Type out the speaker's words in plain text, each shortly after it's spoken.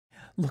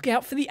Look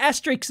out for the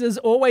asterisks.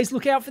 Always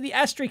look out for the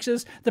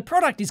asterisks. The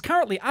product is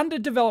currently under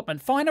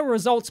development. Final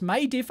results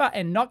may differ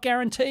and not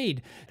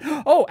guaranteed.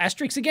 Oh,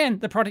 asterisk again.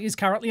 The product is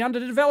currently under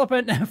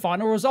development.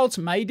 Final results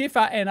may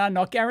differ and are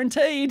not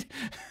guaranteed.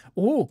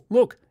 Oh,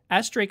 look.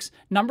 Asterisk,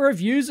 number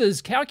of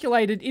users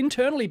calculated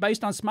internally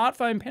based on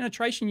smartphone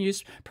penetration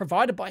use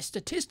provided by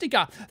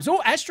Statistica. So,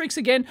 asterisk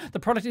again, the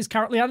product is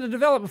currently under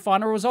development.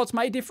 Final results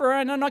may differ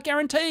and are not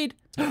guaranteed.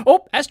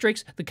 Oh,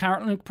 asterisk, the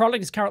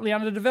product is currently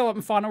under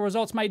development. Final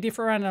results may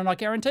differ and are not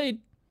guaranteed.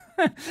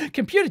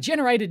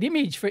 Computer-generated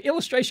image for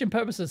illustration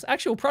purposes.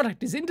 Actual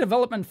product is in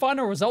development.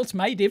 Final results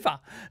may differ.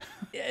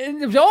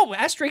 Oh,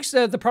 asterisk,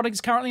 the product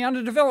is currently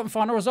under development.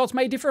 Final results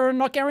may differ and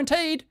not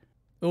guaranteed.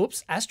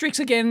 Oops, asterisk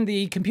again,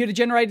 the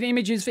computer-generated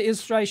images for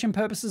illustration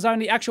purposes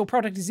only. Actual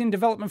product is in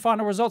development.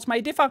 Final results may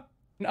differ.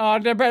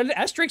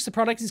 Asterisk, the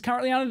product is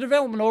currently under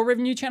development. All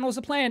revenue channels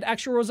are planned.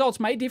 Actual results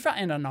may differ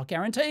and are not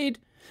guaranteed.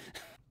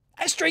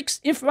 Asterisk,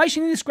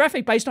 information in this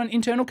graphic based on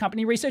internal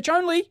company research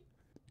only.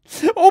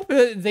 Oh,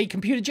 the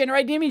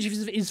computer-generated image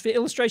is for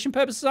illustration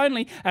purposes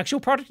only. Actual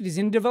product is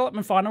in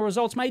development. Final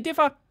results may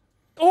differ.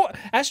 Oh,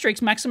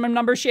 asterisk, maximum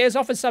number of shares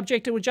offered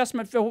subject to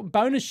adjustment for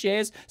bonus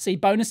shares. See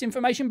bonus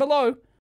information below.